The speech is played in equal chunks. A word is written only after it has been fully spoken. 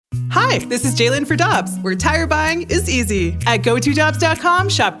Hi, this is Jalen for Dobbs, where tire buying is easy. At GoToDobbs.com,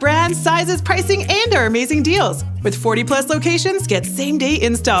 shop brands, sizes, pricing, and our amazing deals. With 40-plus locations, get same-day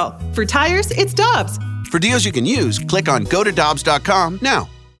install. For tires, it's Dobbs. For deals you can use, click on GoToDobbs.com now.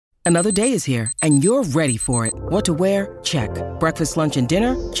 Another day is here, and you're ready for it. What to wear? Check. Breakfast, lunch, and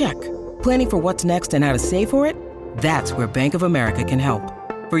dinner? Check. Planning for what's next and how to save for it? That's where Bank of America can help.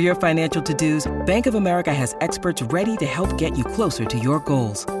 For your financial to-dos, Bank of America has experts ready to help get you closer to your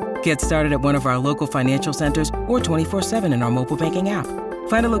goals. Get started at one of our local financial centers or 24/7 in our mobile banking app.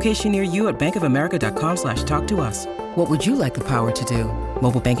 Find a location near you at bankofamerica.com/talktous. What would you like the power to do?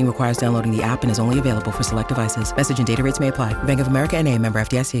 Mobile banking requires downloading the app and is only available for select devices. Message and data rates may apply. Bank of America N.A., member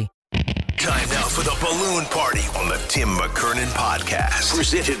FDIC. Time now for the balloon party on the Tim McKernan podcast.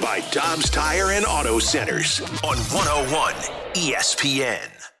 Presented by Dobbs Tire and Auto Centers on 101 ESPN.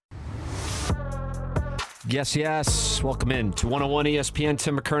 Yes. Welcome in to 101 ESPN.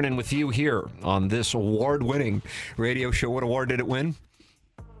 Tim McKernan with you here on this award-winning radio show. What award did it win?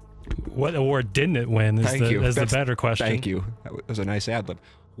 What award didn't it win is the better question. Thank you. That was a nice ad-lib.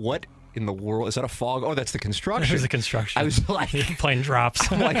 What in the world? Is that a fog? Oh, that's the construction. It was the construction. I was like... Plane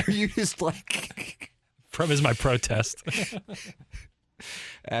drops. I'm like, are you just like... From is my protest.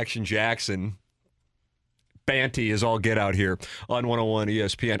 Action Jackson. Banty is all get out here on 101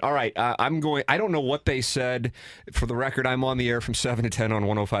 ESPN. All right, I don't know what they said. For the record, I'm on the air from 7 to 10 on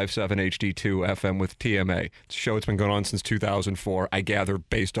 105.7 HD2 FM with TMA. It's a show that's been going on since 2004. I gather,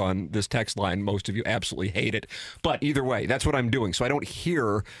 based on this text line, most of you absolutely hate it. But either way, that's what I'm doing. So I don't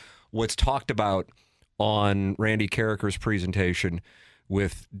hear what's talked about on Randy Carricker's presentation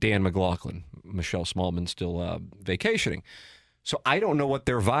with Dan McLaughlin. Michelle Smallman still vacationing. So I don't know what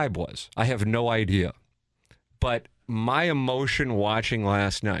their vibe was. I have no idea. But my emotion watching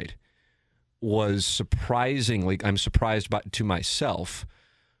last night was surprisingly, I'm surprised to myself,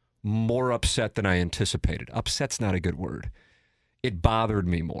 more upset than I anticipated. Upset's not a good word. It bothered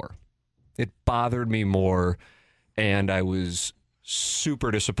me more. And I was super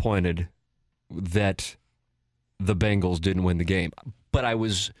disappointed that the Bengals didn't win the game. But I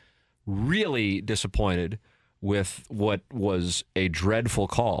was really disappointed with what was a dreadful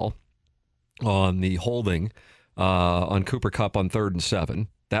call on the holding on Cooper Kupp on 3rd and 7.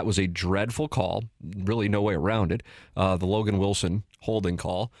 That was a dreadful call. Really no way around it. The Logan Wilson holding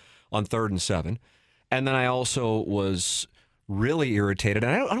call on 3rd and 7. And then I also was really irritated.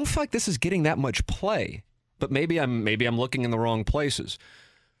 And I don't feel like this is getting that much play. But maybe I'm looking in the wrong places.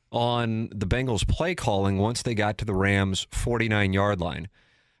 On the Bengals play calling once they got to the Rams' 49-yard line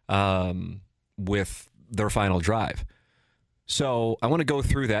with their final drive. So I want to go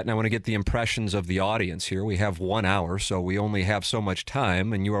through that, and I want to get the impressions of the audience here. We have 1 hour, so we only have so much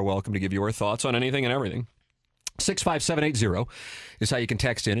time, and you are welcome to give your thoughts on anything and everything. 65780 is how you can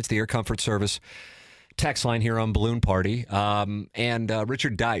text in. It's the Air Comfort Service text line here on Balloon Party. And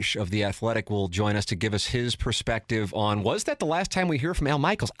Richard Deitch of The Athletic will join us to give us his perspective on, was that the last time we hear from Al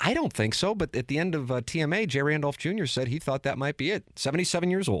Michaels? I don't think so, but at the end of TMA, Jay Randolph Jr. said he thought that might be it.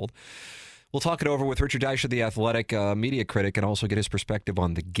 77 years old. We'll talk it over with Richard Deitch of The Athletic, media critic, and also get his perspective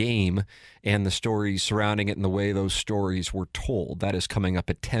on the game and the stories surrounding it and the way those stories were told. That is coming up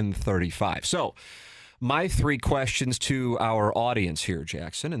at 10:35. So my 3 questions to our audience here,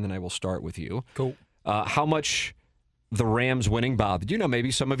 Jackson, and then I will start with you. Cool. How much the Rams winning bothered you? Now,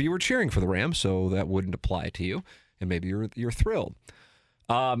 maybe some of you were cheering for the Rams, so that wouldn't apply to you, and maybe you're thrilled.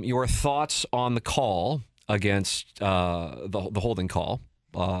 Your thoughts on the call against the holding call.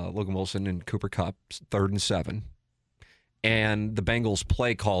 Logan Wilson and Cooper Kupp, 3rd and 7. And the Bengals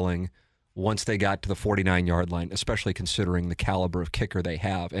play calling once they got to the 49-yard line, especially considering the caliber of kicker they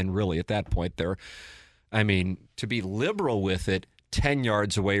have. And really, at that point, to be liberal with it, 10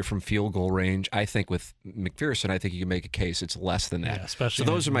 yards away from field goal range, I think with McPherson, I think you can make a case it's less than that. Yeah, especially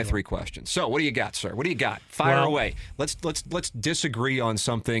so those are my 3 questions. So what do you got, sir? What do you got? Fire away. Let's disagree on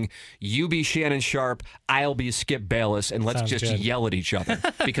something. You be Shannon Sharp, I'll be Skip Bayless, and let's just yell at each other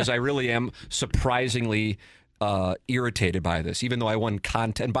because I really am surprisingly irritated by this, even though I won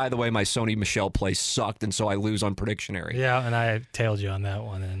content. And by the way, my Sony Michel play sucked, and so I lose on Predictionary. Yeah, and I tailed you on that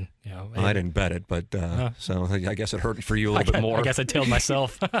one. And I didn't bet it, but so I guess it hurt for you a little bit more. I guess I tailed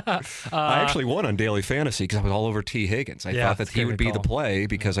myself. I actually won on Daily Fantasy because I was all over T. Higgins. I thought that he would be the play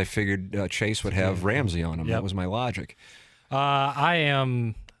because I figured Chase would have Ramsey on him. That was my logic.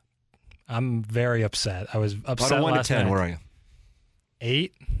 I'm very upset. I was upset. Out of 1 last to 10, night. where are you?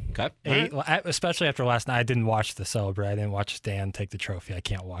 8. Okay. 8, especially after last night. I didn't watch the celebrate. I didn't watch Stan take the trophy. I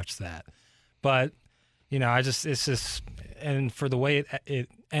can't watch that. But, and for the way it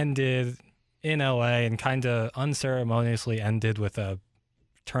ended in LA and kind of unceremoniously ended with a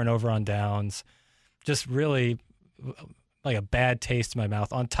turnover on downs. Just really like a bad taste in my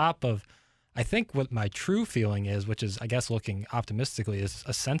mouth. On top of, I think what my true feeling is, which is, I guess, looking optimistically, is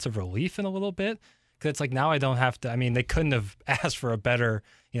a sense of relief in a little bit. Because it's like now I don't have to, I mean, they couldn't have asked for a better,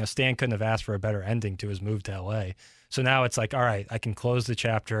 Stan couldn't have asked for a better ending to his move to L.A. So now it's like, all right, I can close the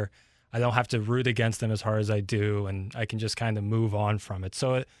chapter. I don't have to root against them as hard as I do, and I can just kind of move on from it.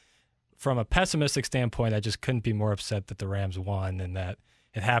 So from a pessimistic standpoint, I just couldn't be more upset that the Rams won and that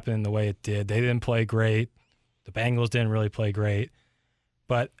it happened in the way it did. They didn't play great. The Bengals didn't really play great.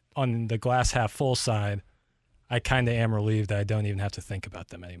 But on the glass half full side, I kind of am relieved that I don't even have to think about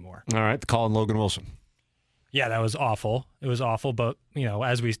them anymore. All right, the call on Logan Wilson. Yeah, that was awful. It was awful, but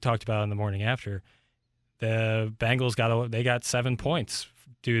as we talked about in the morning after, the Bengals got 7 points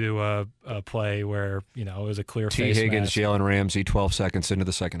due to a play where it was a clear face Higgins, mask. Jalen Ramsey, 12 seconds into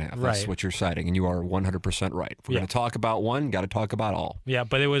the second half. That's Right. what you're citing, and you are 100% right. If we're going to talk about one, got to talk about all. Yeah,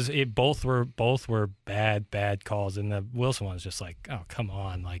 but both were bad calls, and the Wilson one was just like, oh, come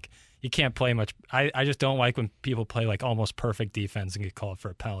on, like you can't play much. I just don't like when people play like almost perfect defense and get called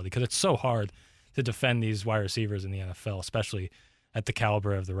for a penalty, because it's so hard to defend these wide receivers in the NFL, especially at the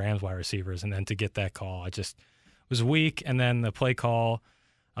caliber of the Rams wide receivers, and then to get that call, I just was weak. And then the play calling.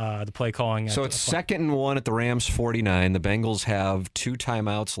 So it's 2nd and 1 at the Rams 49. The Bengals have 2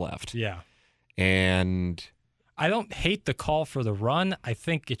 timeouts left. Yeah. And I don't hate the call for the run. I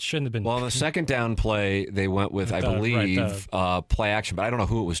think it shouldn't have been. well, on the second down play, they went with, I believe, play action, but I don't know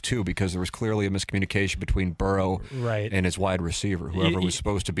who it was to, because there was clearly a miscommunication between Burrow and his wide receiver, whoever was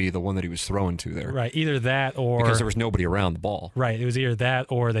supposed to be the one that he was throwing to there. Right, either that or... Because there was nobody around the ball. Right, it was either that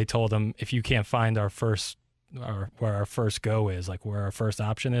or they told him, if you can't find where our first go is, like where our first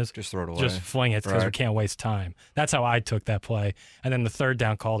option is, just throw it away. Just fling it, because we can't waste time. That's how I took that play. And then the third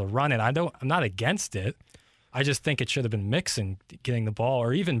down call to run it. I'm not against it. I just think it should have been Mixon getting the ball,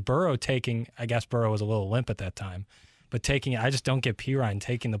 or even Burrow taking. I guess Burrow was a little limp at that time, but taking it. I just don't get Pirine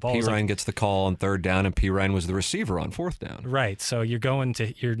taking the ball. Pirine gets the call on 3rd down, and Pirine was the receiver on 4th down. Right. So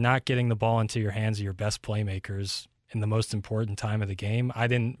you're not getting the ball into your hands of your best playmakers in the most important time of the game. I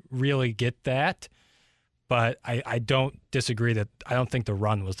didn't really get that. But I don't disagree that I don't think the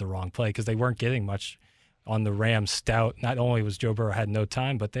run was the wrong play, because they weren't getting much on the Rams stout. Not only was Joe Burrow had no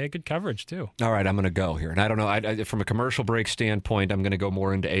time, but they had good coverage too. All right, I'm going to go here. And I don't know, from a commercial break standpoint, I'm going to go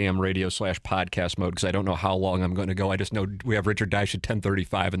more into AM radio /podcast mode, because I don't know how long I'm going to go. I just know we have Richard Deitch at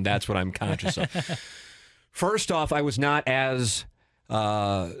 10:35, and that's what I'm conscious of. First off, I was not as...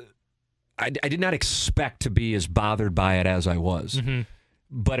 I did not expect to be as bothered by it as I was. Mm-hmm.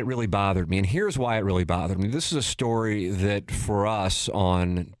 But it really bothered me, and here's why it really bothered me. This is a story that, for us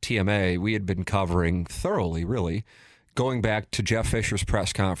on TMA, we had been covering thoroughly, really, going back to Jeff Fisher's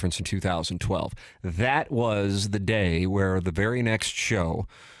press conference in 2012. That was the day where the very next show,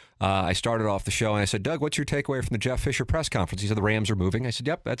 I started off the show, and I said, Doug, what's your takeaway from the Jeff Fisher press conference? He said, the Rams are moving. I said,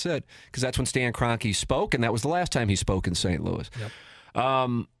 yep, that's it, because that's when Stan Kroenke spoke, and that was the last time he spoke in St. Louis. Yep.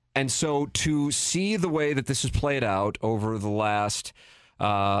 And so to see the way that this has played out over the last... what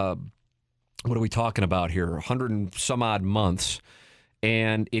are we talking about here? 100 and some odd months.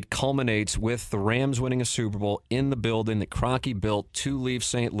 And it culminates with the Rams winning a Super Bowl in the building that Kroenke built to leave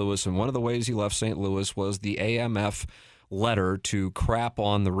St. Louis. And one of the ways he left St. Louis was the AMF letter to crap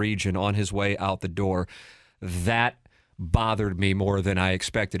on the region on his way out the door. That bothered me more than I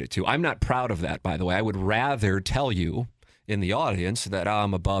expected it to. I'm not proud of that, by the way. I would rather tell you in the audience that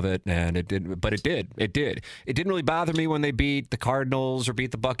I'm above it, and it didn't, but it did. It didn't really bother me when they beat the Cardinals or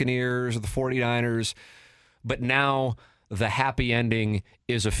beat the Buccaneers or the 49ers, but now the happy ending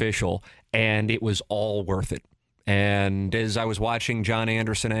is official, and it was all worth it. And as I was watching John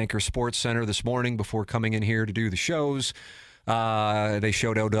Anderson anchor SportsCenter this morning before coming in here to do the shows, they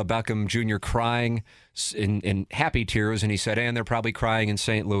showed Odell Beckham Jr. crying in happy tears, and he said, and they're probably crying in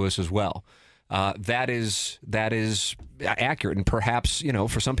St. Louis as well. That is accurate, and perhaps,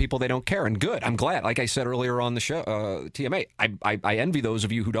 for some people they don't care, and good. I'm glad. Like I said earlier on the show, TMA, I envy those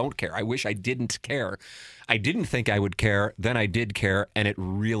of you who don't care. I wish I didn't care. I didn't think I would care, then I did care, and it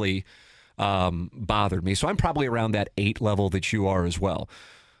really bothered me. So I'm probably around that 8 level that you are as well.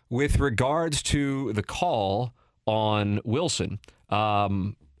 With regards to the call on Wilson,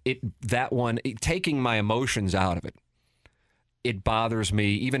 taking my emotions out of it, it bothers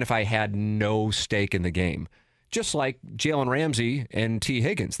me even if I had no stake in the game. Just like Jalen Ramsey and T.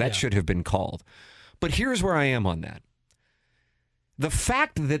 Higgins. That should have been called. But here's where I am on that. The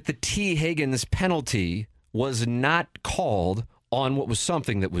fact that the T. Higgins penalty was not called on what was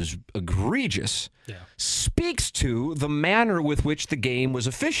something that was egregious speaks to the manner with which the game was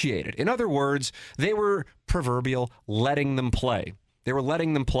officiated. In other words, they were proverbial letting them play. They were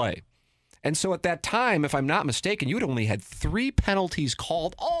letting them play. And so at that time, if I'm not mistaken, you'd only had 3 penalties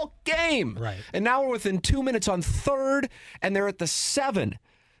called all game. Right. And now we're within 2 minutes on third, and they're at the 7.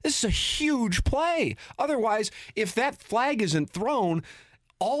 This is a huge play. Otherwise, if that flag isn't thrown,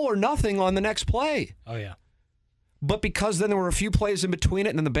 all or nothing on the next play. Oh, yeah. But because then there were a few plays in between it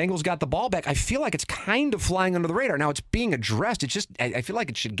and then the Bengals got the ball back, I feel like it's kind of flying under the radar. Now it's being addressed. It's just, I feel like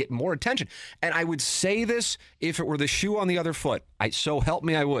it should get more attention. And I would say this if it were the shoe on the other foot. So help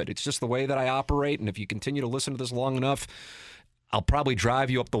me, I would. It's just the way that I operate. And if you continue to listen to this long enough, I'll probably drive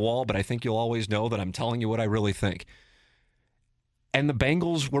you up the wall, but I think you'll always know that I'm telling you what I really think. And the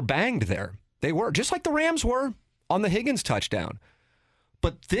Bengals were banged there. They were, just like the Rams were on the Higgins touchdown.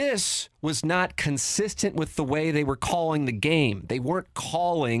 But this was not consistent with the way they were calling the game. They weren't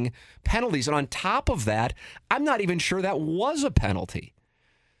calling penalties. And on top of that, I'm not even sure that was a penalty.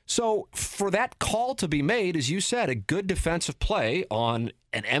 So for that call to be made, as you said, a good defensive play on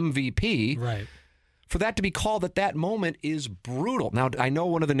an MVP, right? For that to be called at that moment is brutal. Now, I know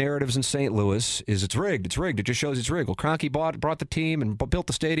one of the narratives in St. Louis is it's rigged. It's rigged. It just shows it's rigged. Well, Kroenke brought the team and built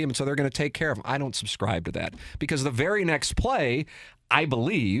the stadium, and so they're going to take care of them. I don't subscribe to that because the very next play, I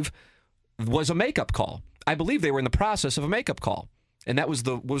believe, was a makeup call. I believe they were in the process of a makeup call. And that was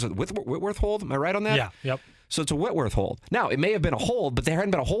was it Whitworth hold? Am I right on that? Yeah, yep. So it's a Whitworth hold. Now, it may have been a hold, but there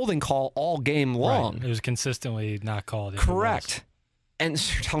hadn't been a holding call all game long. Right. It was consistently not called. Correct. And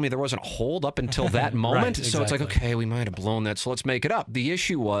so you're telling me there wasn't a hold up until that moment? Right, So it's like, exactly. okay, we might have blown that, so let's make it up. The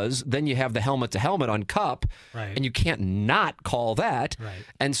issue was then you have the helmet-to-helmet on Kupp, Right. and you can't not call that. Right.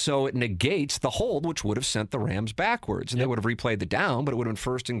 And so it negates the hold, which would have sent the Rams backwards. And they would have replayed the down, but it would have been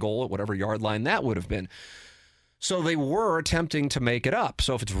first and goal at whatever yard line that would have been. So they were attempting to make it up.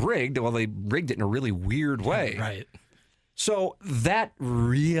 So if it's rigged, well, they rigged it in a really weird way. Right. So that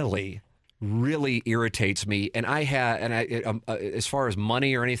really irritates me. And as far as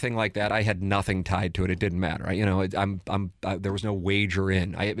money or anything like that, I had nothing tied to it. It didn't matter. There was no wager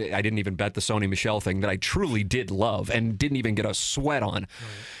in. I didn't even bet the Sony Michel thing that I truly did love and didn't even get a sweat on. Right.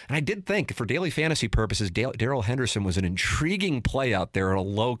 And I did think for daily fantasy purposes, Darrell Henderson was an intriguing play out there at a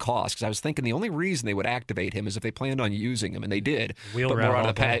low cost because I was thinking the only reason they would activate him is if they planned on using him, and they did. Wheel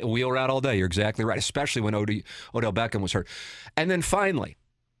route all day. You're exactly right, especially when Odell Beckham was hurt. And then finally,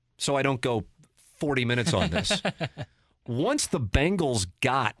 so I don't go 40 minutes on this. Once the Bengals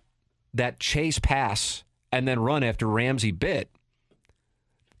got that chase pass and then run after Ramsey bit,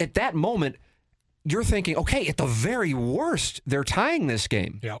 at that moment, you're thinking, okay, at the very worst, they're tying this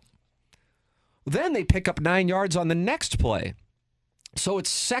game. Yep. Then they pick up 9 yards on the next play. So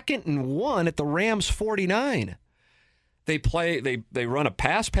it's 2nd and 1 at the Rams 49. They run a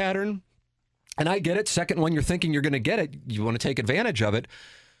pass pattern, and I get it. 2nd and 1, you're thinking you're going to get it. You want to take advantage of it.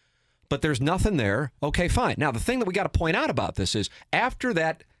 But there's nothing there. Okay, fine. Now, the thing that we got to point out about this is after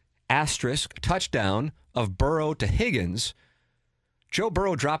that asterisk touchdown of Burrow to Higgins, Joe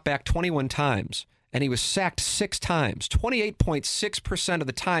Burrow dropped back 21 times, and he was sacked 6 times. 28.6% of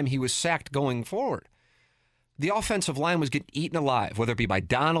the time he was sacked going forward. The offensive line was getting eaten alive, whether it be by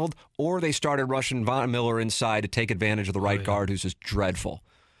Donald or they started rushing Von Miller inside to take advantage of the right guard, who's just dreadful.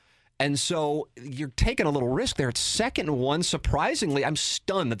 And so you're taking a little risk there. It's 2nd and 1. Surprisingly, I'm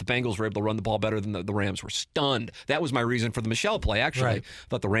stunned that the Bengals were able to run the ball better than the Rams were. Stunned. That was my reason for the Michel play, actually. Right.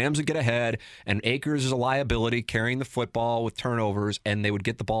 Thought the Rams would get ahead, and Akers is a liability carrying the football with turnovers, and they would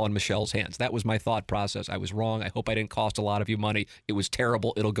get the ball in Michel's hands. That was my thought process. I was wrong. I hope I didn't cost a lot of you money. It was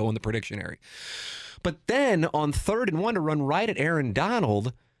terrible. It'll go in the prediction area. But then on 3rd and 1 to run right at Aaron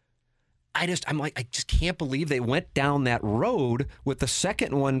Donald, I just can't believe they went down that road with the 2nd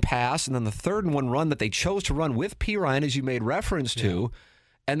and 1 pass and then the 3rd and 1 run that they chose to run with P. Ryan, as you made reference to.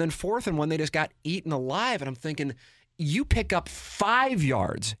 And then 4th and 1, they just got eaten alive. And I'm thinking, you pick up 5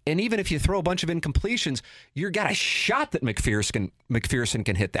 yards, and even if you throw a bunch of incompletions, you've got a shot that McPherson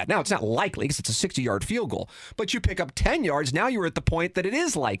can hit that. Now, it's not likely because it's a 60-yard field goal. But you pick up 10 yards, now you're at the point that it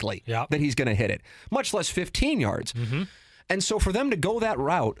is likely that he's going to hit it, much less 15 yards. Mm-hmm. And so for them to go that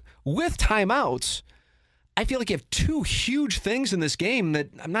route with timeouts, I feel like you have 2 huge things in this game that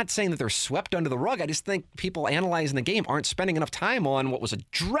I'm not saying that they're swept under the rug. I just think people analyzing the game aren't spending enough time on what was a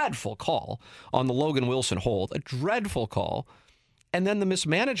dreadful call on the Logan Wilson hold, a dreadful call, and then the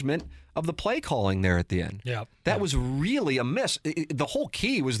mismanagement of the play calling there at the end. That was really a miss. The whole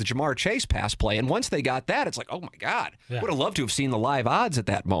key was the Jamar Chase pass play, and once they got that, it's like, oh my God. Would have loved to have seen the live odds at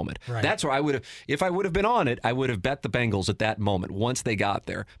that moment. Right. That's where I would have, if I would have been on it, I would have bet the Bengals at that moment once they got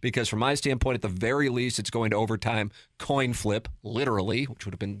there, because from my standpoint, at the very least, it's going to overtime, coin flip, literally, which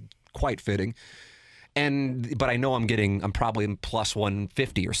would have been quite fitting. But I know I'm probably plus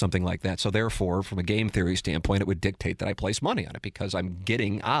 150 or something like that. So therefore, from a game theory standpoint, it would dictate that I place money on it because I'm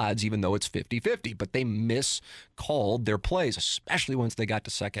getting odds even though it's 50-50. But they miscalled their plays, especially once they got to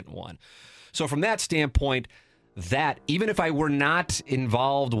second and 1. So from that standpoint, that even if I were not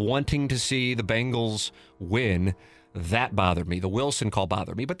involved wanting to see the Bengals win, that bothered me. The Wilson call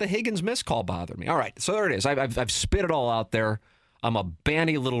bothered me, but the Higgins miss call bothered me. All right, so there it is. I've spit it all out there. I'm a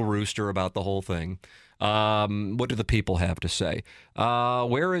banny little rooster about the whole thing. What do the people have to say?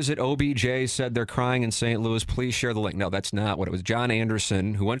 Where is it? OBJ said they're crying in St. Louis. Please share the link. No, that's not what it was. John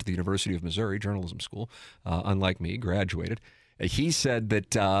Anderson, who went to the University of Missouri journalism school, unlike me, graduated. He said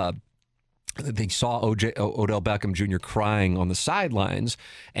that they saw Odell Beckham Jr. crying on the sidelines,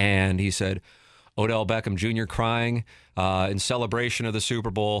 and he said, Odell Beckham Jr. crying in celebration of the Super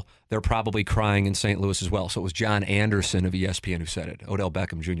Bowl. They're probably crying in St. Louis as well. So it was John Anderson of ESPN who said it. Odell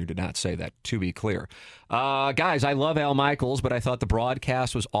Beckham Jr. did not say that, to be clear. Guys, I love Al Michaels, but I thought the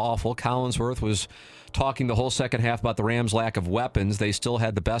broadcast was awful. Collinsworth was talking the whole second half about the Rams' lack of weapons. They still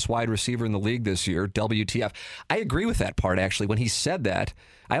had the best wide receiver in the league this year, WTF. I agree with that part, actually. When he said that,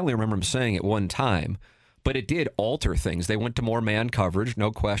 I only remember him saying it one time. But it did alter things. They went to more man coverage,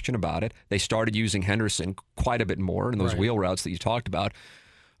 no question about it. They started using Henderson quite a bit more in those wheel routes that you talked about.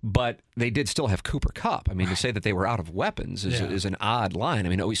 But they did still have Cooper Kupp. I mean, to say that they were out of weapons is an odd line. I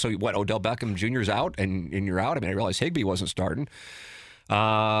mean, so what, Odell Beckham Jr.'s out and you're out? I mean, I realized Higbee wasn't starting.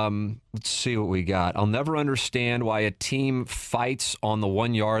 Let's see what we got. I'll never understand why a team fights on the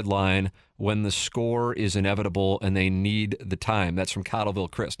 1-yard line when the score is inevitable and they need the time. That's from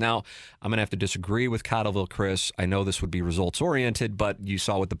Cottleville Chris. Now, I'm going to have to disagree with Cottleville Chris. I know this would be results-oriented, but you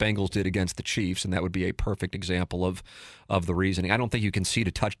saw what the Bengals did against the Chiefs, and that would be a perfect example of the reasoning. I don't think you can concede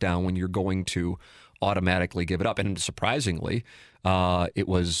a touchdown when you're going to automatically give it up. And surprisingly, it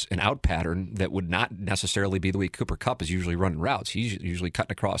was an out pattern that would not necessarily be the way Cooper Kupp is usually running routes. He's usually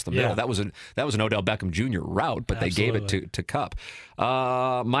cutting across the middle. That was an Odell Beckham Jr. route, but they gave it to Kupp.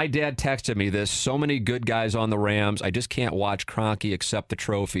 My dad texted me this. So many good guys on the Rams. I just can't watch Kroenke accept the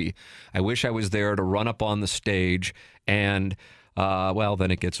trophy. I wish I was there to run up on the stage and... well,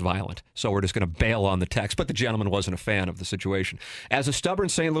 then it gets violent. So we're just going to bail on the text. But the gentleman wasn't a fan of the situation. As a stubborn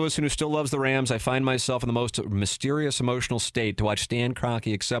St. Louisan who still loves the Rams, I find myself in the most mysterious emotional state to watch Stan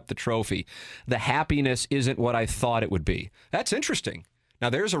Kroenke accept the trophy. The happiness isn't what I thought it would be. That's interesting. Now,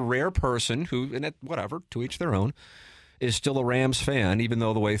 there's a rare person who, and whatever, to each their own, is still a Rams fan, even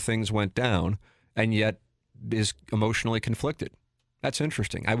though the way things went down, and yet is emotionally conflicted. That's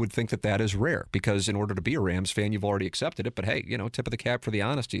interesting. I would think that is rare because in order to be a Rams fan, you've already accepted it. But hey, tip of the cap for the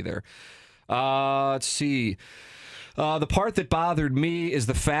honesty there. Let's see. The part that bothered me is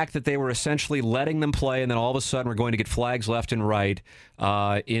the fact that they were essentially letting them play, and then all of a sudden we're going to get flags left and right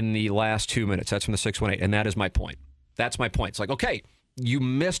in the last 2 minutes. That's from the 618, and that is my point. That's my point. It's like, okay, you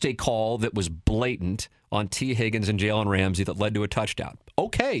missed a call that was blatant on T. Higgins and Jalen Ramsey that led to a touchdown.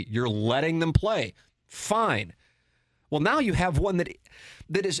 Okay, you're letting them play. Fine. Well, now you have one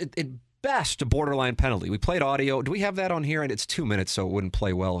that is at best a borderline penalty. We played audio. Do we have that on here? And it's 2 minutes, so it wouldn't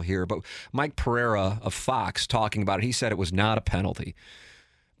play well here. But Mike Pereira of Fox talking about it, he said it was not a penalty.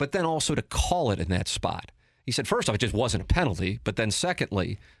 But then also to call it in that spot. He said, first off, it just wasn't a penalty. But then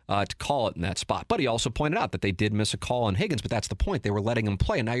secondly, to call it in that spot. But he also pointed out that they did miss a call on Higgins. But that's the point. They were letting him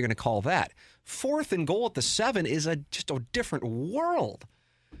play, and now you're going to call that. 4th and goal at the 7 is just a different world.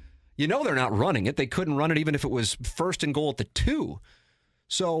 They're not running it. They couldn't run it even if it was 1st and goal at the 2.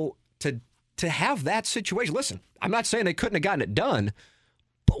 So to have that situation, listen, I'm not saying they couldn't have gotten it done,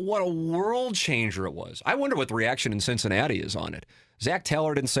 but what a world changer it was. I wonder what the reaction in Cincinnati is on it. Zach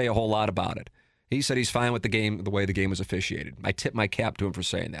Taylor didn't say a whole lot about it. He said he's fine with the way the game was officiated. I tip my cap to him for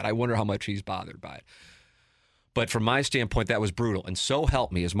saying that. I wonder how much he's bothered by it. But from my standpoint, that was brutal. And so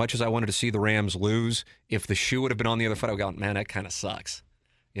help me, as much as I wanted to see the Rams lose, if the shoe would have been on the other foot, I would go, man, that kind of sucks.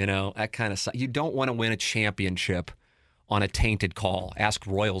 That kind of sucks. You don't want to win a championship on a tainted call. Ask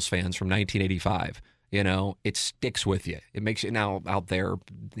Royals fans from 1985. It sticks with you. It makes you now out there,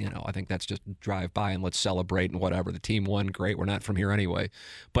 I think that's just drive by and let's celebrate and whatever. The team won, great. We're not from here anyway.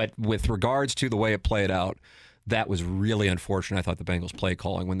 But with regards to the way it played out, that was really unfortunate. I thought the Bengals play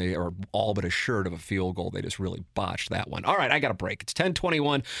calling, when they are all but assured of a field goal, they just really botched that one. All right, I got a break. It's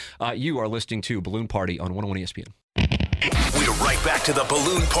 10:21. You are listening to Balloon Party on 101 ESPN. We're right back to the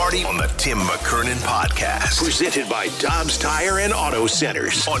Balloon Party on the Tim McKernan Podcast. Presented by Dobbs Tire and Auto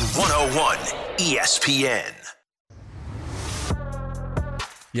Centers on 101 ESPN.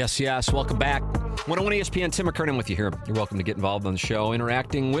 Yes. Welcome back. 101 ESPN, Tim McKernan with you here. You're welcome to get involved on the show,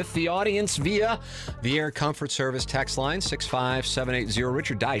 interacting with the audience via the Air Comfort Service text line, 65780.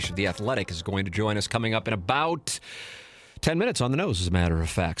 Richard Deitch of The Athletic is going to join us coming up in about 10 minutes on the nose, as a matter of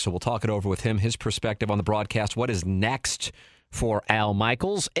fact. So we'll talk it over with him, his perspective on the broadcast, what is next for Al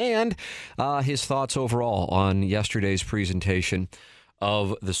Michaels, and his thoughts overall on yesterday's presentation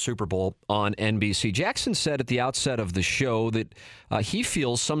of the Super Bowl on NBC. Jackson said at the outset of the show that he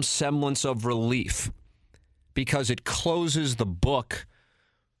feels some semblance of relief because it closes the book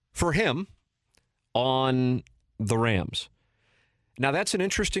for him on the Rams. Now, that's an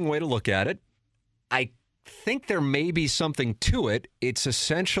interesting way to look at it. I think there may be something to it. It's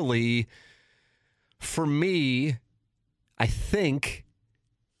essentially, for me, I think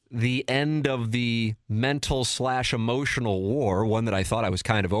the end of the mental/emotional war, one that I thought I was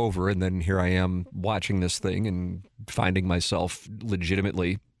kind of over, and then here I am watching this thing and finding myself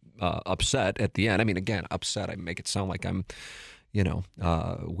legitimately upset at the end. I mean, again, upset, I make it sound like I'm,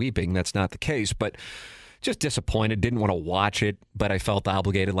 weeping. That's not the case, but just disappointed, didn't want to watch it, but I felt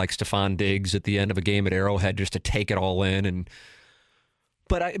obligated like Stephon Diggs at the end of a game at Arrowhead just to take it all in.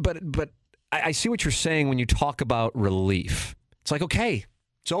 But I see what you're saying when you talk about relief. It's like, okay,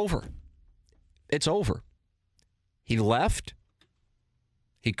 it's over. It's over. He left.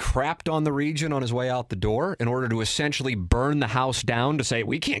 He crapped on the region on his way out the door in order to essentially burn the house down to say,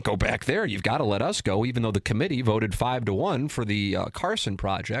 we can't go back there. You've got to let us go, even though the committee voted 5-1 for the Carson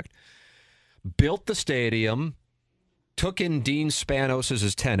project. Built the stadium, took in Dean Spanos as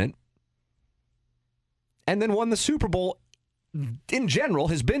his tenant, and then won the Super Bowl. In general,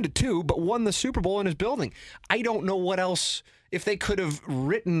 has been to 2, but won the Super Bowl in his building. I don't know what else. If they could have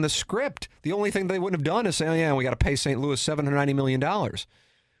written the script, the only thing they wouldn't have done is say, oh, yeah, we got to pay St. Louis $790 million.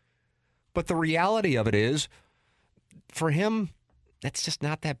 But the reality of it is, for him, that's just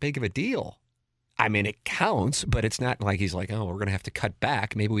not that big of a deal. I mean, it counts, but it's not like he's like, oh, we're going to have to cut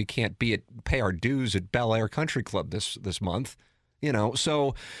back. Maybe we can't pay our dues at Bel Air Country Club this month.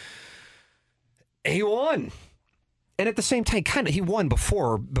 So he won. And at the same time, he won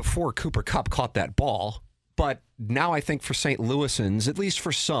before Cooper Kupp caught that ball. But now I think for St. Louisans, at least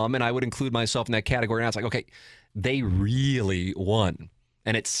for some, and I would include myself in that category, now it's like, okay, they really won.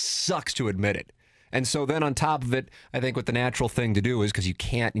 And it sucks to admit it. And so then on top of it, I think what the natural thing to do is, because you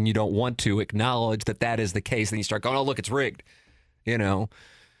can't and you don't want to acknowledge that is the case, then you start going, oh, look, it's rigged.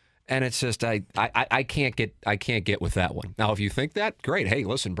 And it's just I can't get with that one. Now, if you think that, great. Hey,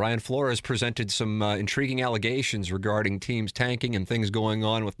 listen, Brian Flores presented some intriguing allegations regarding teams tanking and things going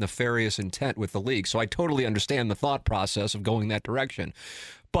on with nefarious intent with the league. So I totally understand the thought process of going that direction.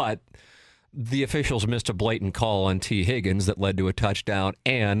 But the officials missed a blatant call on T. Higgins that led to a touchdown,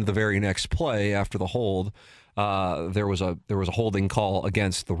 and the very next play after the hold, there was a holding call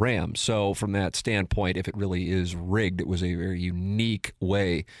against the Rams. So from that standpoint, if it really is rigged, it was a very unique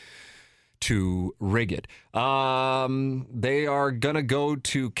way to rig it. They are going to go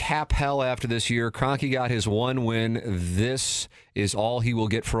to cap hell after this year. Kroenke got his one win. This is all he will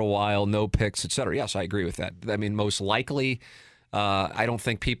get for a while. No picks, etc. Yes, I agree with that. I mean, most likely, I don't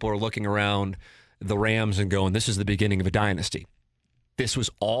think people are looking around the Rams and going, this is the beginning of a dynasty. This was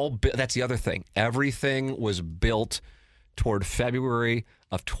all, that's the other thing. Everything was built toward February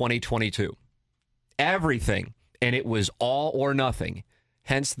of 2022. Everything. And it was all or nothing.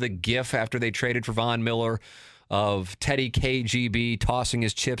 Hence the gif after they traded for Von Miller of Teddy KGB tossing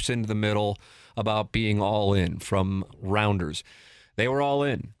his chips into the middle about being all in from Rounders. They were all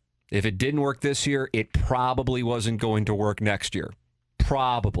in. If it didn't work this year, it probably wasn't going to work next year.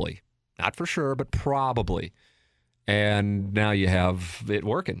 Probably. Not for sure, but probably. And now you have it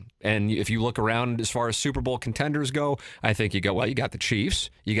working. And if you look around as far as Super Bowl contenders go, I think you go, well, you got the Chiefs,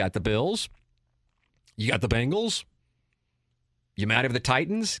 you got the Bills, you got the Bengals, you might have the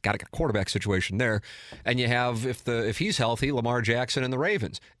Titans, got a quarterback situation there, and you have, if he's healthy, Lamar Jackson and the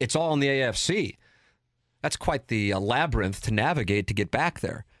Ravens. It's all in the AFC. That's quite the labyrinth to navigate to get back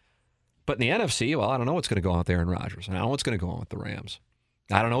there. But in the NFC, well, I don't know what's going to go on with Aaron Rodgers. I don't know what's going to go on with the Rams.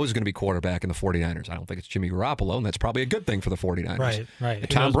 I don't know who's going to be quarterback in the 49ers. I don't think it's Jimmy Garoppolo, and that's probably a good thing for the 49ers. Right.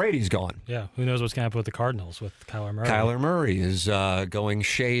 Tom Brady's gone. Yeah, who knows what's going to happen with the Cardinals with Kyler Murray. Kyler Murray is going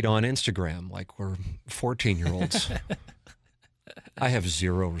shade on Instagram like we're 14-year-olds. I have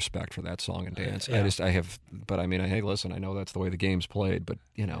zero respect for that song and dance. Yeah. But I mean, hey, listen, I know that's the way the game's played, but,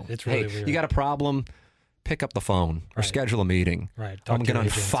 it's really weird. You got a problem, pick up the phone or schedule a meeting. Right. I'm going to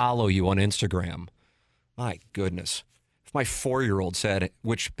unfollow you on Instagram. My goodness. If my 4-year-old said,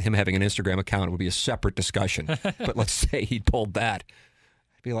 which him having an Instagram account would be a separate discussion, but let's say he pulled that,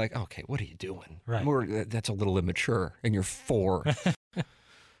 I'd be like, okay, what are you doing? Right. That's a little immature, and you're 4.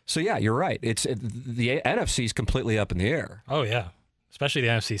 So, yeah, you're right. The NFC is completely up in the air. Oh, yeah. Especially the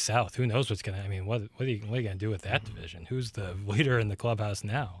NFC South. Who knows what's going to – I mean, what are you going to do with that division? Who's the leader in the clubhouse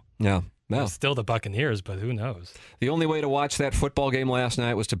now? Yeah. Well, still the Buccaneers, but who knows? The only way to watch that football game last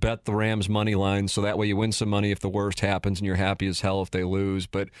night was to bet the Rams money line, so that way you win some money if the worst happens and you're happy as hell if they lose.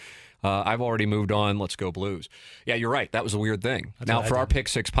 But I've already moved on. Let's go Blues. Yeah, you're right. That was a weird thing. Now, for our Pick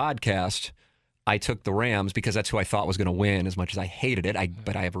Six podcast, I took the Rams because that's who I thought was going to win as much as I hated it.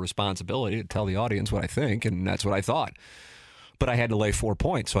 But I have a responsibility to tell the audience what I think, and that's what I thought. But I had to lay 4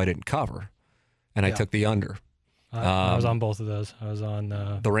 points, so I didn't cover. And I took the under. I was on both of those. I was on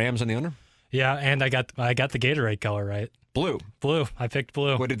the Rams and the under. Yeah, and I got the Gatorade color right. Blue. I picked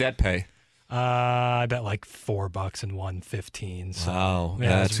blue. What did that pay? I bet like $4 and won 15. So, wow,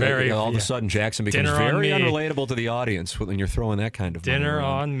 yeah, that's very. All of a sudden, Jackson becomes very unrelatable to the audience when you're throwing that kind of dinner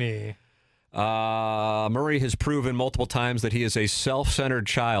on me. Murray has proven multiple times that he is a self-centered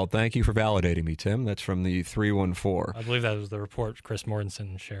child. Thank you for validating me, Tim. That's from the 314. I believe that was the report Chris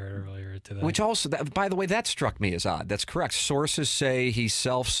Mortensen shared earlier today. Which also, by the way, that struck me as odd. That's correct. Sources say he's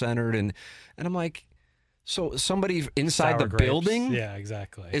self-centered, and I'm like, so somebody inside the building, yeah,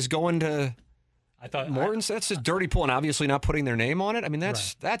 exactly, is going to. I thought Morton's that's a dirty pool, and obviously not putting their name on it. I mean,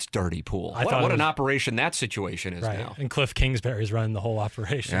 that's dirty pool. What an operation that situation is now. And Cliff Kingsbury's running the whole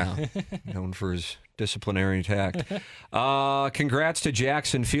operation. Yeah, known for his disciplinary tact. Congrats to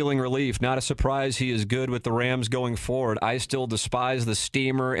Jackson, feeling relief. Not a surprise he is good with the Rams going forward. I still despise the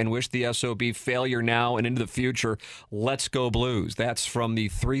steamer and wish the SOB failure now and into the future. Let's go Blues. That's from the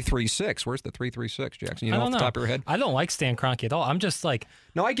 336. Where's the 336, Jackson? You know off the top of your head? I don't like Stan Kroenke at all. I'm just like,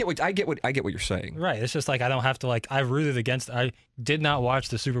 no, I get what you're saying. Right. It's just like I don't have to I rooted against. I did not watch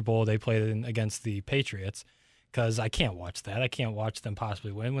the Super Bowl they played in against the Patriots because I can't watch that. I can't watch them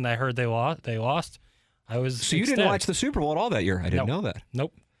possibly win. When I heard they lost, I was. So you didn't watch the Super Bowl at all that year? I didn't know that.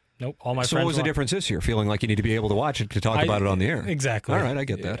 Nope. All my friends. So what was the difference this year? Feeling like you need to be able to watch it to talk about it on the air. Exactly. All right, I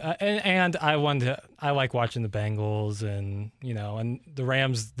get that. And I like watching the Bengals, and and the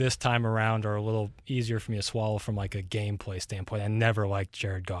Rams this time around are a little easier for me to swallow from like a gameplay standpoint. I never liked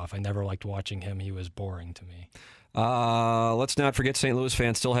Jared Goff. I never liked watching him. He was boring to me. Let's not forget St. Louis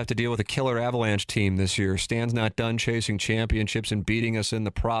fans still have to deal with a killer Avalanche team this year. Stan's not done chasing championships and beating us in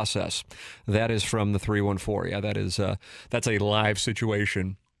the process. That is from the 314. Yeah, that's a live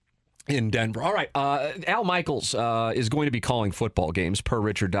situation in Denver. All right, Al Michaels is going to be calling football games per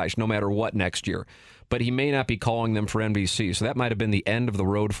Richard Deitsch, no matter what next year. But he may not be calling them for NBC, so that might have been the end of the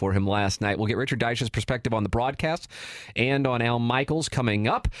road for him last night. We'll get Richard Deitsch's perspective on the broadcast and on Al Michaels coming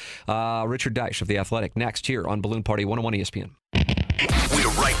up. Richard Deitsch of The Athletic next here on Balloon Party 101 ESPN. We're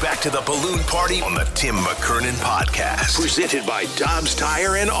right back to the Balloon Party on the Tim McKernan Podcast. Presented by Dobbs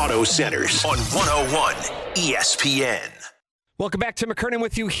Tire and Auto Centers on 101 ESPN. Welcome back to McKernan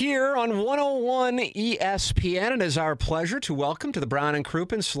with you here on 101 ESPN. It is our pleasure to welcome to the Brown and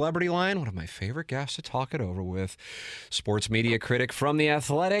Crouppen Celebrity Line one of my favorite guests to talk it over with, sports media critic from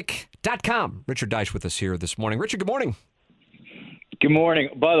theathletic.com, Richard Deitsch with us here this morning. Richard, good morning. Good morning.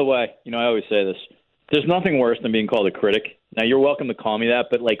 By the way, I always say this. There's nothing worse than being called a critic. Now, you're welcome to call me that,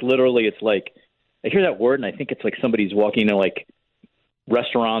 but literally it's I hear that word and I think it's like somebody's walking to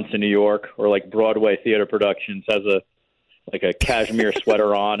restaurants in New York or Broadway theater productions, has a cashmere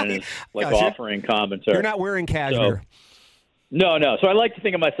sweater on and is offering commentary. You're not wearing cashmere. No. So I like to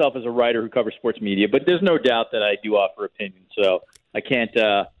think of myself as a writer who covers sports media, but there's no doubt that I do offer opinions. So I can't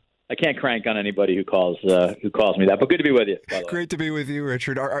crank on anybody who calls me that. But good to be with you. By the way. Great to be with you,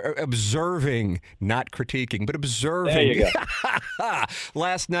 Richard. Observing, not critiquing, but observing. There you go.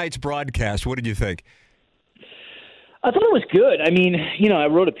 Last night's broadcast. What did you think? I thought it was good. I mean, I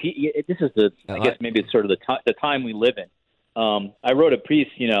wrote a piece. This is I guess maybe it's sort of the time we live in. I wrote a piece,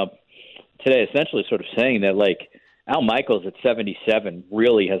 today essentially sort of saying that, Al Michaels at 77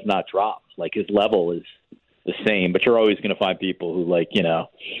 really has not dropped. His level is the same, but you're always going to find people who,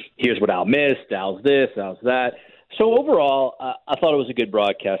 here's what Al missed, Al's this, Al's that. So overall, I thought it was a good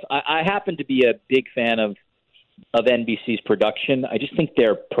broadcast. I happen to be a big fan of NBC's production. I just think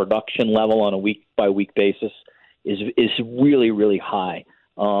their production level on a week-by-week basis is really, really high.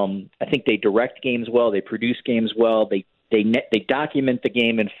 I think they direct games well. They produce games well. They document the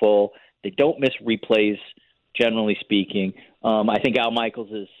game in full. They don't miss replays, generally speaking. I think Al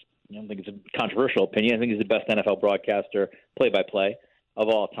Michaels is, I don't think it's a controversial opinion. I think he's the best NFL broadcaster, play-by-play of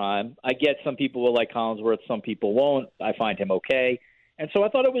all time. I get some people will like Collinsworth, some people won't. I find him okay, and so I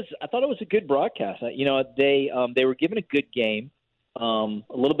thought it was a good broadcast. They were given a good game. A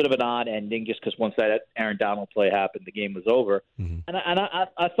little bit of an odd ending, just because once that Aaron Donald play happened, the game was over. Mm-hmm. And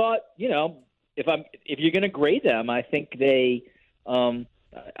I thought, if you're going to grade them, I think they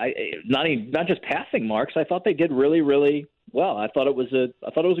not just passing marks. I thought they did really, really well. I thought it was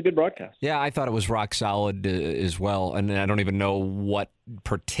a good broadcast. Yeah, I thought it was rock solid as well. And I don't even know what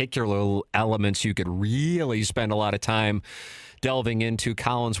particular elements you could really spend a lot of time delving into.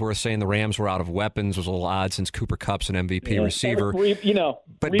 Collinsworth saying the Rams were out of weapons was a little odd since Cooper Kupp's an MVP receiver.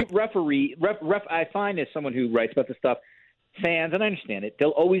 I find as someone who writes about this stuff, fans, and I understand it, they'll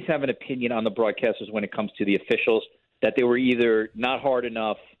always have an opinion on the broadcasters when it comes to the officials, that they were either not hard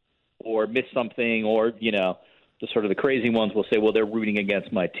enough or missed something, or, the sort of the crazy ones will say, well, they're rooting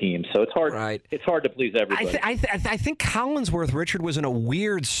against my team. So it's hard. Right. It's hard to please everybody. I think Collinsworth, Richard, was in a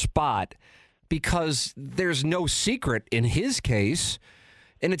weird spot because there's no secret in his case.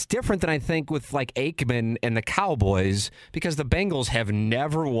 And it's different than I think with like Aikman and the Cowboys, because the Bengals have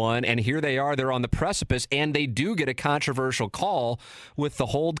never won, and here they are, they're on the precipice, and they do get a controversial call with the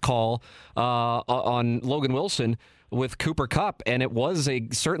hold call on Logan Wilson with Cooper Kupp, and it was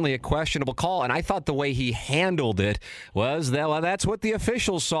certainly a questionable call. And I thought the way he handled it was that, well, that's what the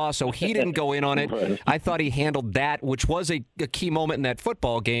officials saw, so he didn't go in on it. I thought he handled that, which was a key moment in that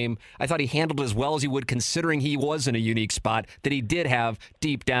football game. I thought he handled it as well as he would, considering he was in a unique spot that he did have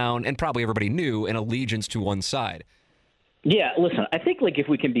deep down, and probably everybody knew, an allegiance to one side. Yeah, listen, I think if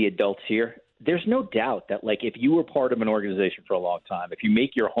we can be adults here, there's no doubt that if you were part of an organization for a long time, if you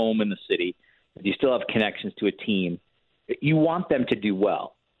make your home in the city, if you still have connections to a team, you want them to do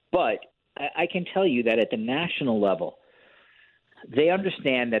well. But I can tell you that at the national level, they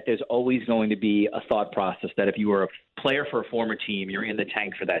understand that there's always going to be a thought process that if you were a player for a former team, you're in the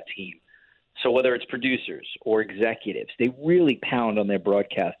tank for that team. So whether it's producers or executives, they really pound on their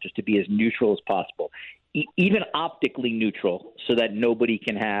broadcasters to be as neutral as possible, even optically neutral, so that nobody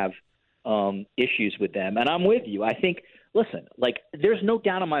can have issues with them. And I'm with you. I think, listen, there's no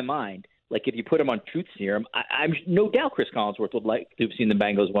doubt in my mind, if you put him on truth serum, I'm no doubt Chris Collinsworth would like to have seen the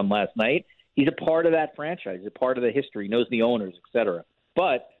Bengals win last night. He's a part of that franchise. He's a part of the history. He knows the owners, et cetera.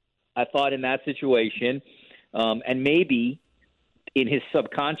 But I thought in that situation, and maybe in his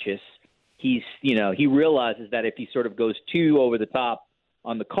subconscious, he realizes that if he sort of goes too over the top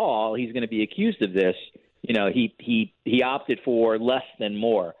on the call, he's going to be accused of this. He opted for less than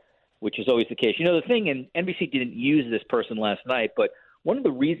more, which is always the case. The thing, and NBC didn't use this person last night, but one of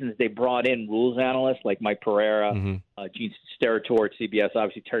the reasons they brought in rules analysts like Mike Pereira, Gene Steratore at CBS,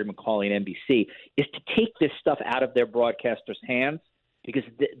 obviously Terry McCauley at NBC, is to take this stuff out of their broadcasters' hands, because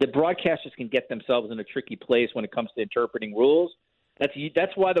the broadcasters can get themselves in a tricky place when it comes to interpreting rules.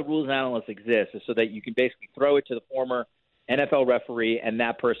 That's why the rules analyst exists, is so that you can basically throw it to the former NFL referee, and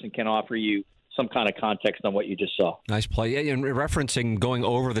that person can offer you some kind of context on what you just saw. Nice play. Yeah, and referencing going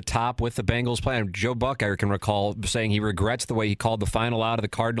over the top with the Bengals play, Joe Buck, I can recall, saying he regrets the way he called the final out of the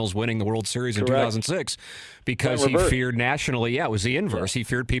Cardinals winning the World Series in 2006 because he feared nationally. Yeah, it was the inverse. Yeah. He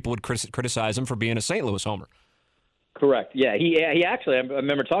feared people would criticize him for being a St. Louis homer. Correct. Yeah, he actually, I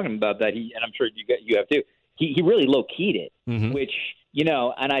remember talking about that, and I'm sure you have too. He really low-keyed it, which,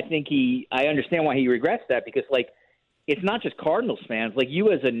 and I think I understand why he regrets that, because, it's not just Cardinals fans.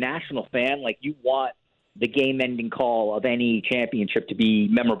 You as a national fan, you want the game-ending call of any championship to be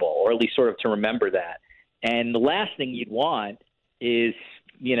memorable, or at least sort of to remember that. And the last thing you'd want is,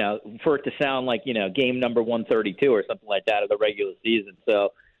 for it to sound like, game number 132 or something like that of the regular season.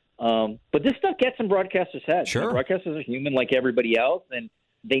 So, but this stuff gets in broadcasters' heads. Sure. Broadcasters are human like everybody else, and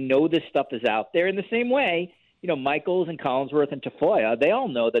they know this stuff is out there. In the same way, Michaels and Collinsworth and Tafoya, they all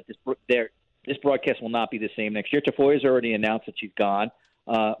know that this broadcast will not be the same next year. Tafoya's already announced that she's gone.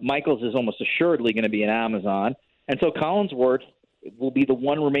 Michaels is almost assuredly going to be in Amazon. And so Collinsworth will be the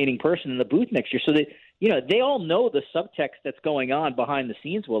one remaining person in the booth next year. So that, they all know the subtext that's going on behind the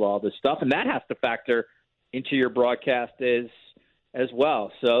scenes with all this stuff, and that has to factor into your broadcast as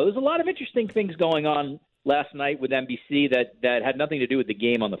well. So there's a lot of interesting things going on last night with NBC that had nothing to do with the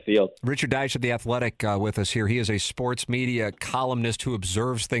game on the field. Richard Deitch of The Athletic with us here. He is a sports media columnist who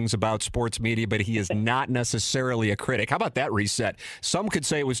observes things about sports media, but he is not necessarily a critic. How about that reset? Some could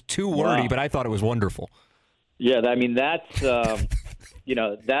say it was too wordy, but I thought it was wonderful. Yeah, I mean, that's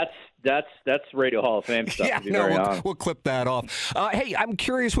that's Radio Hall of Fame stuff. Yeah, no, we'll clip that off. Hey, I'm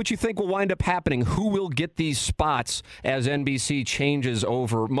curious what you think will wind up happening. Who will get these spots as NBC changes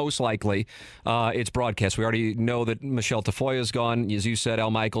over, most likely, its broadcast? We already know that Michelle Tafoya is gone. As you said, Al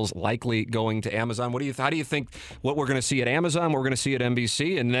Michaels likely going to Amazon. How do you think what we're going to see at Amazon, what we're going to see at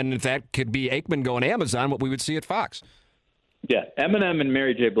NBC, and then if that could be Aikman going to Amazon, what we would see at Fox? Yeah, Eminem and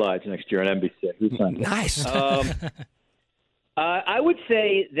Mary J. Blige next year on NBC. Who's nice. I would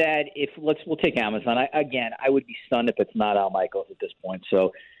say that we'll take Amazon. I would be stunned if it's not Al Michaels at this point.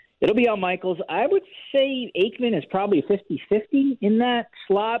 So, It'll be on Michaels. I would say Aikman is probably 50-50 in that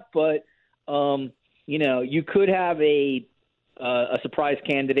slot, but you could have a surprise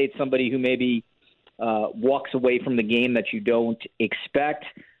candidate, somebody who maybe walks away from the game that you don't expect.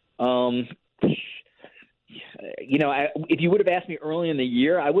 If you would have asked me early in the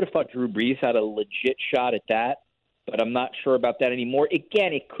year, I would have thought Drew Brees had a legit shot at that, but I'm not sure about that anymore.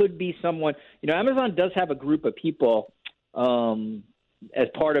 Again, it could be someone. Amazon does have a group of people as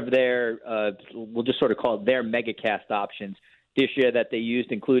part of their, we'll just sort of call it their megacast options this year that they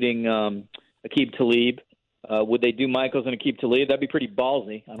used, including Aqib Talib. Would they do Michaels and Aqib Talib? That'd be pretty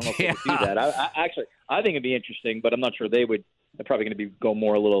ballsy. I don't know if they would do that. I think it'd be interesting, but I'm not sure they would. They're probably going to go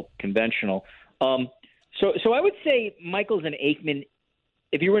more a little conventional. So I would say Michaels and Aikman,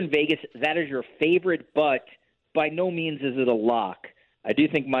 if you were in Vegas, that is your favorite, but by no means is it a lock. I do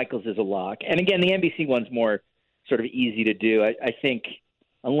think Michaels is a lock. And again, the NBC one's more sort of easy to do. I think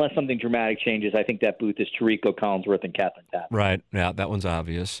unless something dramatic changes, I think that booth is Tirico, Collinsworth, and Catherine Tappan. Right. Yeah, that one's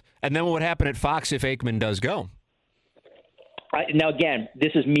obvious. And then what would happen at Fox if Aikman does go? Now, again,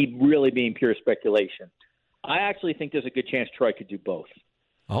 this is me really being pure speculation. I actually think there's a good chance Troy could do both.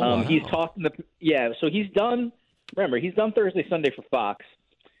 Oh, wow. He's talking so he's done. Remember, he's done Thursday, Sunday for Fox,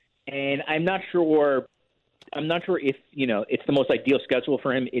 and I'm not sure if it's the most ideal schedule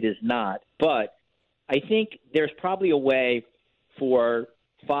for him. It is not, but I think there's probably a way for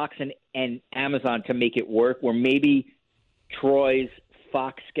Fox and Amazon to make it work, where maybe Troy's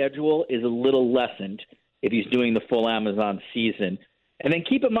Fox schedule is a little lessened if he's doing the full Amazon season. And then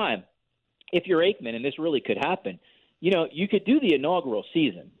keep in mind, if you're Aikman, and this really could happen, you could do the inaugural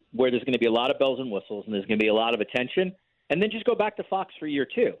season where there's going to be a lot of bells and whistles and there's going to be a lot of attention, and then just go back to Fox for year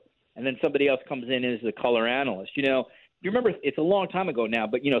two. And then somebody else comes in as the color analyst. You remember, it's a long time ago now,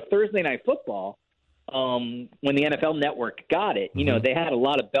 but, Thursday Night Football, when the NFL Network got it, they had a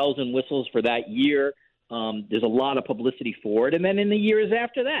lot of bells and whistles for that year. There's a lot of publicity for it. And then in the years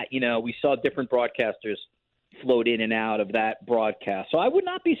after that, we saw different broadcasters float in and out of that broadcast. So I would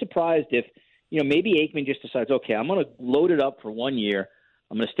not be surprised if, maybe Aikman just decides, okay, I'm going to load it up for 1 year.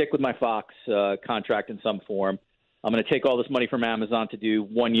 I'm going to stick with my Fox contract in some form. I'm going to take all this money from Amazon to do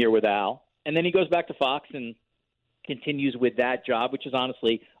 1 year with Al. And then he goes back to Fox and continues with that job, which is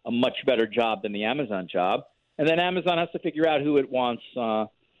honestly a much better job than the Amazon job. And then Amazon has to figure out who it wants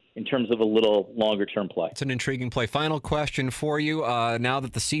in terms of a little longer-term play. It's an intriguing play. Final question for you. Now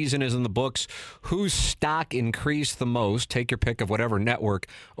that the season is in the books, whose stock increased the most, take your pick of whatever network,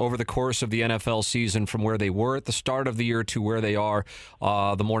 over the course of the NFL season from where they were at the start of the year to where they are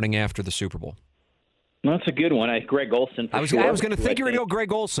the morning after the Super Bowl? Well, that's a good one. Greg Olsen. I was going to think you were going to go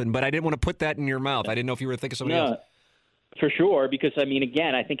Greg Olsen, but I didn't want to put that in your mouth. I didn't know if you were thinking of somebody else. For sure, because,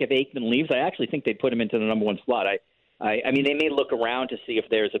 again, I think if Aikman leaves, I actually think they put him into the number one slot. I mean, they may look around to see if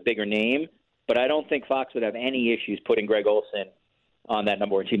there's a bigger name, but I don't think Fox would have any issues putting Greg Olsen on that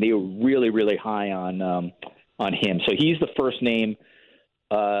number one team. They were really, really high on him. So he's the first name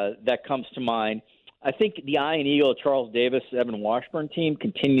that comes to mind. I think the Iron Eagle, Charles Davis, Evan Washburn team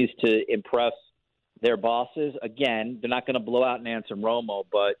continues to impress their bosses. Again, they're not going to blow out Nance and Romo,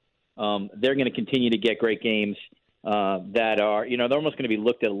 but they're going to continue to get great games that are, they're almost going to be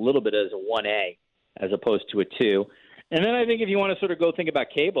looked at a little bit as a 1A as opposed to a 2. And then I think if you want to sort of go think about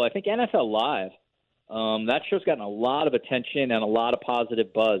cable, I think NFL Live, that show's gotten a lot of attention and a lot of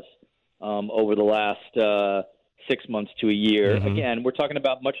positive buzz over the last 6 months to a year. Mm-hmm. Again, we're talking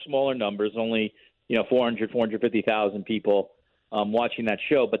about much smaller numbers, only 450,000 people watching that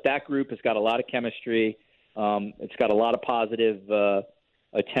show. But that group has got a lot of chemistry. It's got a lot of positive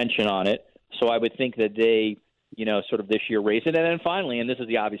attention on it. So I would think that they, sort of this year raise it. And then finally, and this is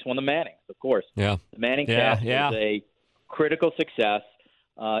the obvious one, the Mannings, of course. Yeah. The Manning cast is a critical success.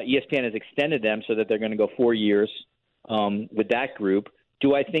 ESPN has extended them so that they're going to go 4 years with that group.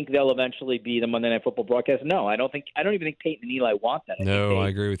 Do I think they'll eventually be the Monday Night Football broadcast? No, I don't even think Peyton and Eli want that. I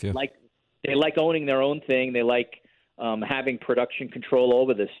agree with you. They like owning their own thing. They like having production control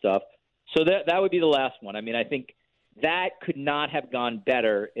over this stuff. So that would be the last one. I mean, I think that could not have gone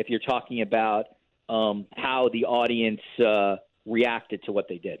better if you're talking about how the audience reacted to what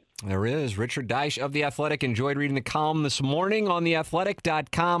they did. There is. Richard Deitsch of The Athletic. Enjoyed reading the column this morning on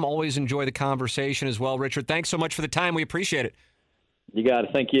theathletic.com. Always enjoy the conversation as well. Richard, thanks so much for the time. We appreciate it. You got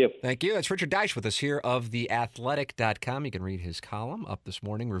it. Thank you. Thank you. That's Richard Deitsch with us here of theathletic.com. You can read his column up this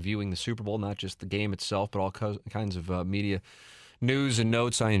morning reviewing the Super Bowl, not just the game itself, but all kinds of media news and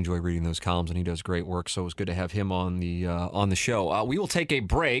notes. I enjoy reading those columns, and he does great work, so it was good to have him on the show. We will take a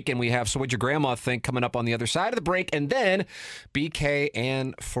break, and we have So What'd Your Grandma Think coming up on the other side of the break, and then BK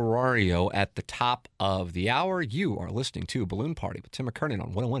and Ferrario at the top of the hour. You are listening to Balloon Party with Tim McKernan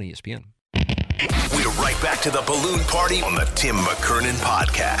on 101 ESPN. We're right back to the Balloon Party on the Tim McKernan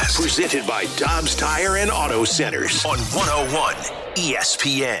Podcast. Presented by Dobbs Tire and Auto Centers on 101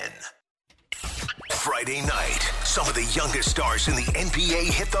 ESPN. Friday night, some of the youngest stars in the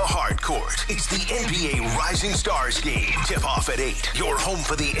NBA hit the hard court. It's the NBA Rising Stars game. Tip off at 8. Your home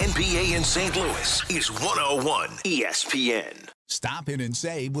for the NBA in St. Louis is 101 ESPN. Stop in and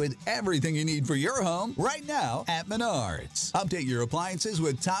save with everything you need for your home right now at Menards. Update your appliances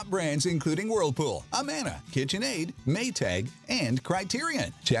with top brands including Whirlpool, Amana, KitchenAid, Maytag, and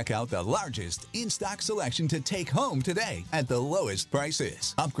Criterion. Check out the largest in-stock selection to take home today at the lowest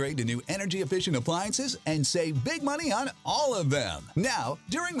prices. Upgrade to new energy-efficient appliances and save big money on all of them. Now,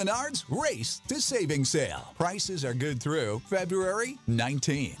 during Menards Race to Savings Sale. Prices are good through February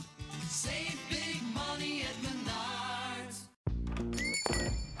 19th. Save big money at Menards.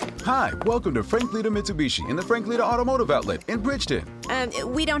 Hi, welcome to Frank Lita Mitsubishi in the Frank Lita Automotive Outlet in Bridgeton.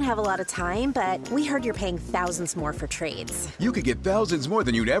 We don't have a lot of time, but we heard you're paying thousands more for trades. You could get thousands more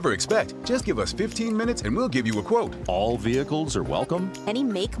than you'd ever expect. Just give us 15 minutes and we'll give you a quote. All vehicles are welcome? Any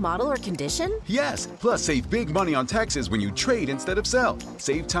make, model, or condition? Yes, plus save big money on taxes when you trade instead of sell.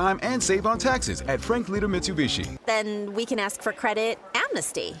 Save time and save on taxes at Frank Lita Mitsubishi. Then we can ask for credit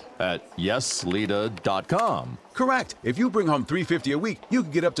amnesty. At yeslita.com. Correct. If you bring home $350 a week, you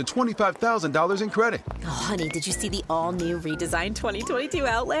can get up to $25,000 in credit. Oh, honey, did you see the all-new redesigned 2022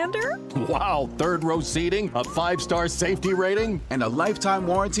 Outlander? Wow, third row seating, a 5-star safety rating, and a lifetime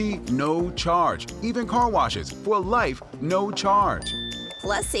warranty, no charge. Even car washes, for life, no charge.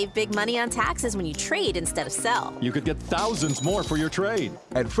 Plus, save big money on taxes when you trade instead of sell. You could get thousands more for your trade.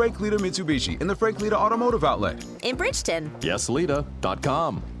 At Frank Lita Mitsubishi in the Frank Lita Automotive Outlet. In Bridgeton.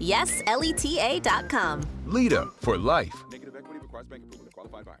 yeslita.com. YesLETA.com. Lita for life. Negative equity requires bank approval to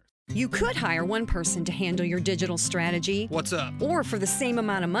qualified buyers. You could hire one person to handle your digital strategy. What's up? Or for the same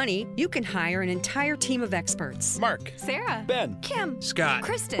amount of money, you can hire an entire team of experts. Mark. Sarah. Ben. Kim. Scott.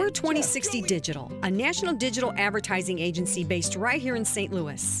 Kristen. We're 2060 Digital, a national digital advertising agency based right here in St.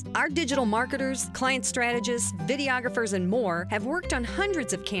 Louis. Our digital marketers, client strategists, videographers, and more have worked on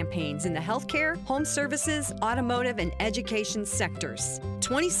hundreds of campaigns in the healthcare, home services, automotive, and education sectors.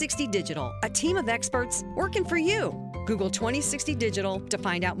 2060 Digital, a team of experts working for you. Google 2060 Digital to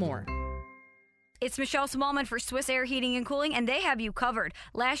find out more. It's Michelle Smallman for Swiss Air Heating and Cooling, and they have you covered.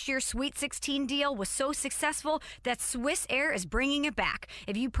 Last year's Sweet 16 deal was so successful that Swiss Air is bringing it back.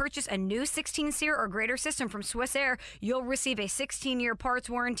 If you purchase a new 16-SEER or greater system from Swiss Air, you'll receive a 16-year parts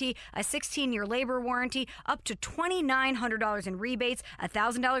warranty, a 16-year labor warranty, up to $2,900 in rebates, a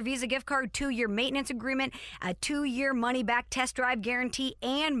 $1,000 Visa gift card, 2-year maintenance agreement, a 2-year money-back test drive guarantee,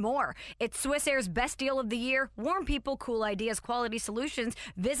 and more. It's Swiss Air's best deal of the year. Warm people, cool ideas, quality solutions.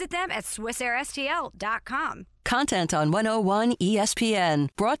 Visit them at SwissAirSTL.com. Content on 101 ESPN.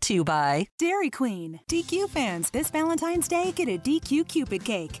 Brought to you by Dairy Queen. DQ fans, this Valentine's Day, get a DQ Cupid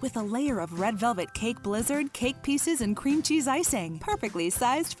cake with a layer of red velvet cake blizzard, cake pieces, and cream cheese icing. Perfectly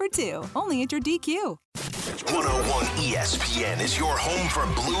sized for two. Only at your DQ. 101 ESPN is your home for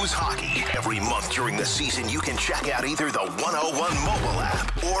Blues hockey. Every month during the season, you can check out either the 101 mobile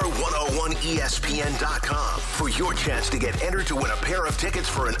app or 101ESPN.com for your chance to get entered to win a pair of tickets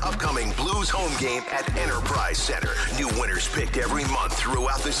for an upcoming Blues home game at Enterprise Center. New winners picked every month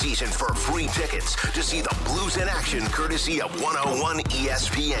throughout the season for free tickets to see the Blues in action courtesy of 101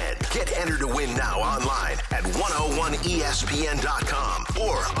 ESPN. Get entered to win now online at 101ESPN.com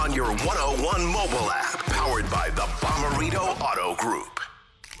or on your 101 mobile app. Powered by the Bomarito Auto Group.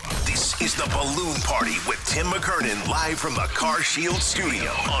 This is the Balloon Party with Tim McKernan live from the Car Shield studio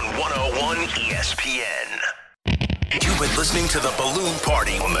on 101 ESPN. You've been listening to the Balloon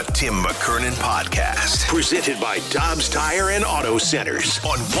Party on the Tim McKernan Podcast. Presented by Dobbs Tire and Auto Centers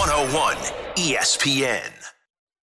on 101 ESPN.